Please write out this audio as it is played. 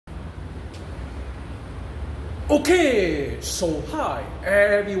Okay, so hi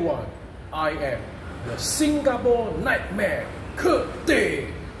everyone, I am the Singapore Nightmare Kurt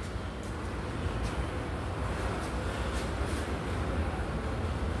Day.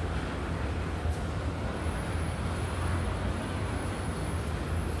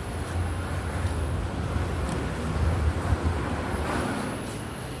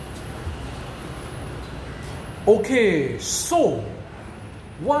 Okay, so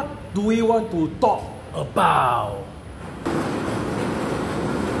what do we want to talk about?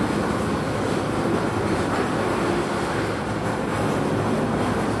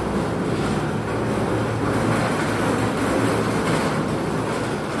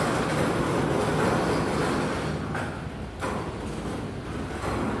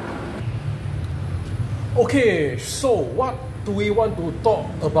 Okay, so what do we want to talk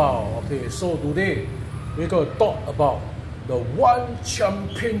about? Okay, so today we're going to talk about the One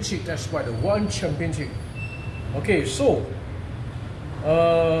Championship. That's right, the One Championship. Okay, so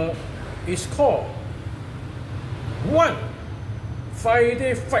it's called One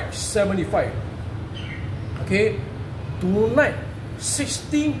Friday Fight 75. Okay, tonight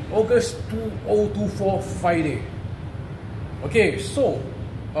 16 August 2024 Friday. Okay, so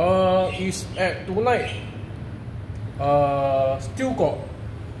it's at tonight. Still got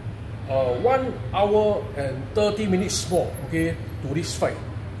 1 hour and 30 minutes more, okay, to this fight.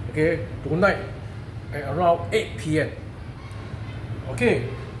 Okay, tonight at around 8 p.m. Okay,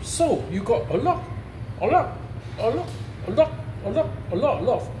 so you got a lot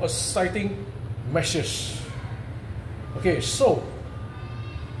of exciting matches. Okay, so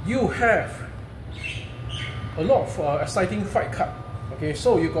you have a lot of exciting fight card. Okay,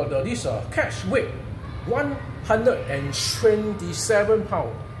 so you got this catch weight 127 pound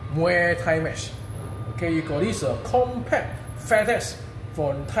Muay Thai match. Okay, you got this compact fedex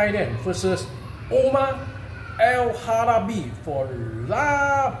from Thailand versus Omar El Harabi for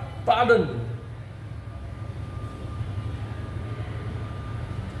Lebanon.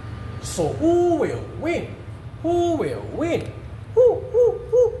 So who will win? Who will win?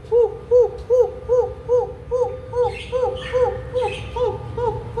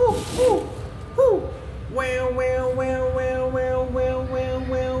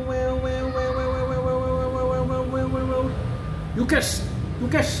 You guess.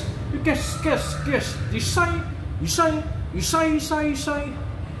 Decide.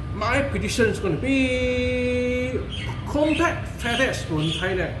 My prediction is going to be compact fedex from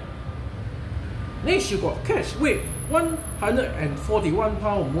Thailand. Next, you got catch weight 141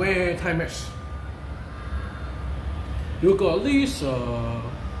 pound Muay Thai match. You got this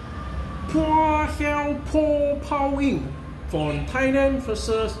Phua Hiao Po Pao Ying from Thailand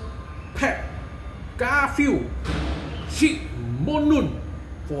versus Pat Garfield Chit Monun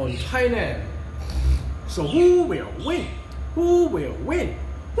from Thailand. So who will win? Who will win?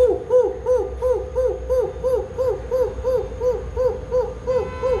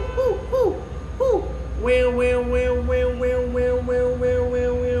 Well,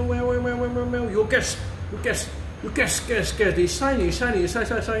 you guess. Decide.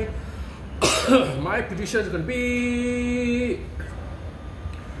 My prediction is going to be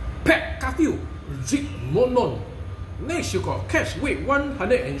Pat Garfield Chit Monun. Next, you got catch weight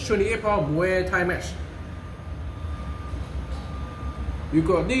 128 pound Muay Thai match. You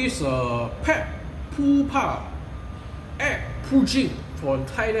got this Pat Pupa at Pujing from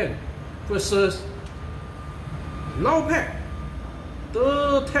Thailand versus Lao Pat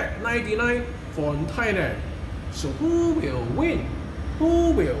The Tech 99 from Thailand. So who will win?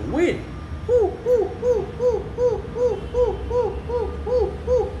 Who will win?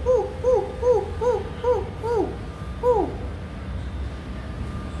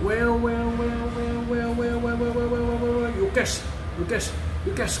 Well, you guess.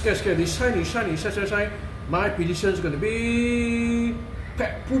 Decide. My prediction is going to be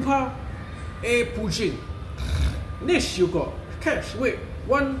Pat Pupa A Pujing. Next, you got catch weight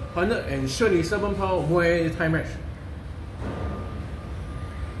 177 pound Muay Thai match.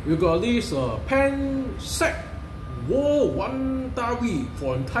 You got this Pan Sak Wo Wan Dawi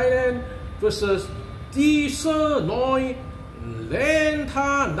from Thailand versus Disa Noi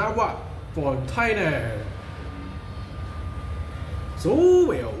Lenta Nawat from Thailand. So who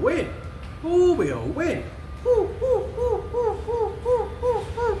will win? Who will win?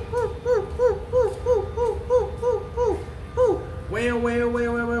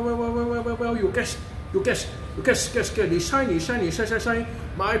 Well, you guess. Decide.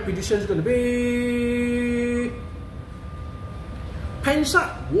 My prediction is going to be Pan Sak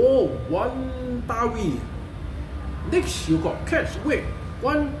Wo Wan Dawi. Next, you got catch weight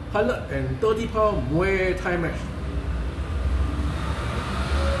 130-pound Muay Thai match.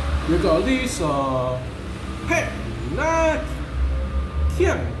 You got this Pet Na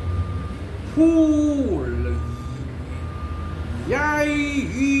Kiang Pu Yai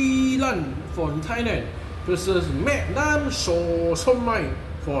Yilan from Thailand versus Nam So Som Mai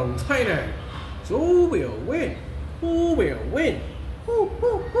from Thailand. So who will win? Who will win?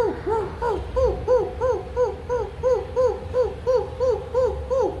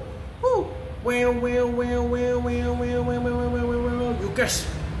 Well, you guess.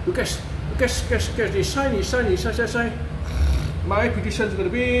 Decide. My prediction is going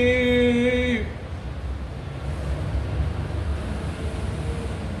to be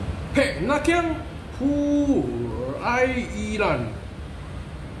Pet Na Kiang Pu Ai Yilan.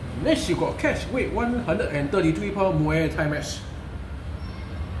 Next you got catch weight 133-pound Muay Thai match.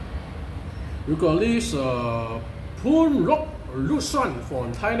 You got this Poon Lok Lusan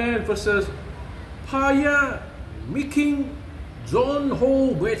from Thailand versus Paya Miking John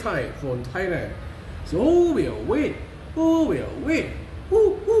Ho Muay Thai from Thailand. So who will win? Who will win?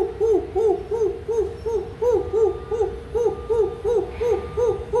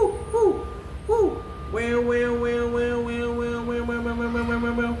 Well.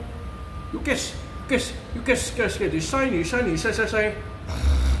 You guess. Decide.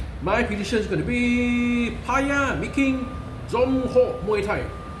 My prediction is going to be Paya Miking John Ho Muay Thai.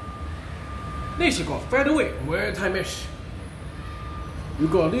 Next you got featherweight Muay Thai match. You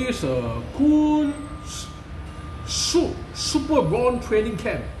got this Poon Super Brawn Training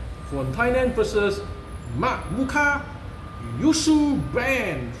Camp from Thailand versus Mark Muka Yusu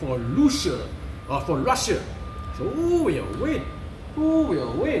Brand from Russia. So who will win? Well,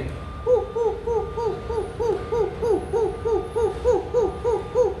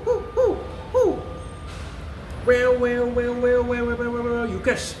 you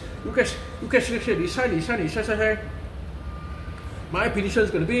guess. Decide. My prediction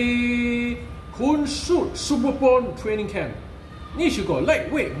is going to be Kun Super Brawn Training Camp. Next you got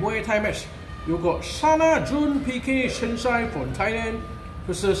lightweight Muay Thai match. You got Sana Jun PK Shensai from Thailand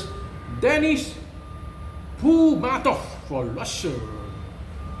versus Denis Pumatov from Russia.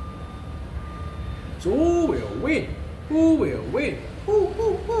 So who will win? Well,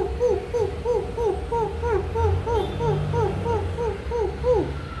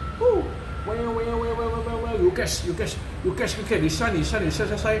 you guess.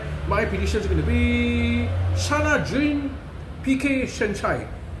 Decide. My prediction is going to be Sana Jun PK Shensai.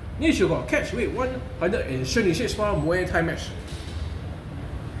 Next you got catch weight 176-pound Muay Thai match.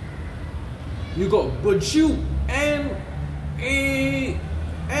 You got Bajil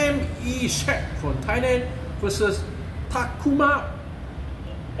M.E. Shek from Thailand versus Takuma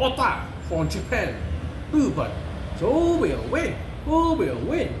Ota from Japan. But so who will win? Well,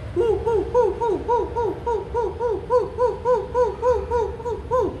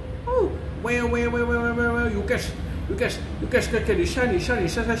 you guess.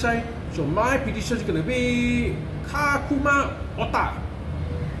 Decide. So my prediction is going to be Takuma Ota.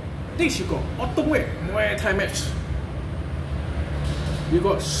 Next you got Atomweight Muay Thai match. You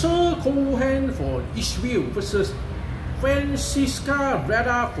got Sir Cohen for Israel versus Francisca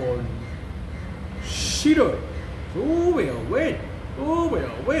Breda for Chile. Who will win? Well,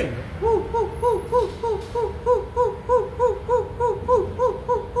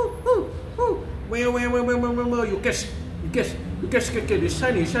 you guess.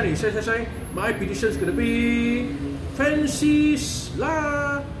 Decide. My prediction is going to be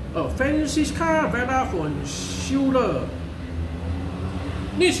Francisca Breda from Chile.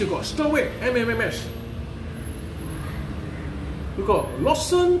 Next you got strawweight MMA match. You got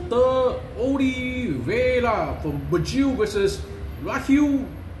Lawson de Oliveira from Brazil versus Rahil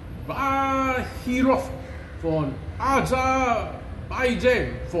Bahirov from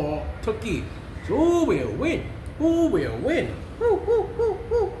Azerbaijan for Turkey. So who will win? Well,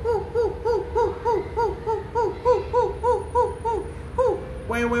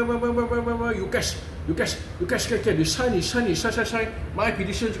 you guess. Decide. My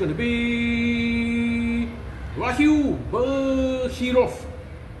prediction is going to be Rahil Bahirov.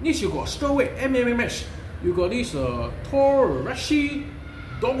 Next you got strawweight MMA match. You got this Torashi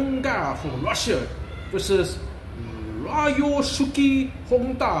Donga from Russia versus Ryosuke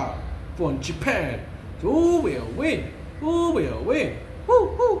Honda from Japan. So who will win? Well,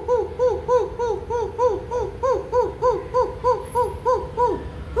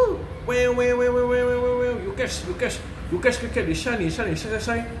 you guess.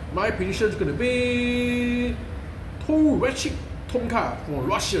 Decide. My prediction is going to be Torashi Tonka from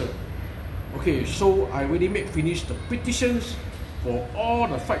Russia. Okay, so I already finish the predictions. for all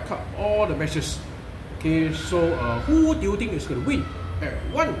the fight card, all the matches. Okay, so who do you think is going to win at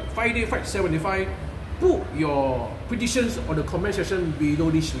one 5-day fight 75? Put your predictions on the comment section below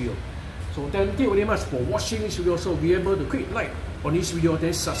this video. So thank you very much for watching this video. So be able to click like on this video,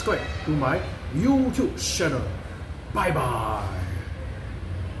 then subscribe to my YouTube channel. Bye bye.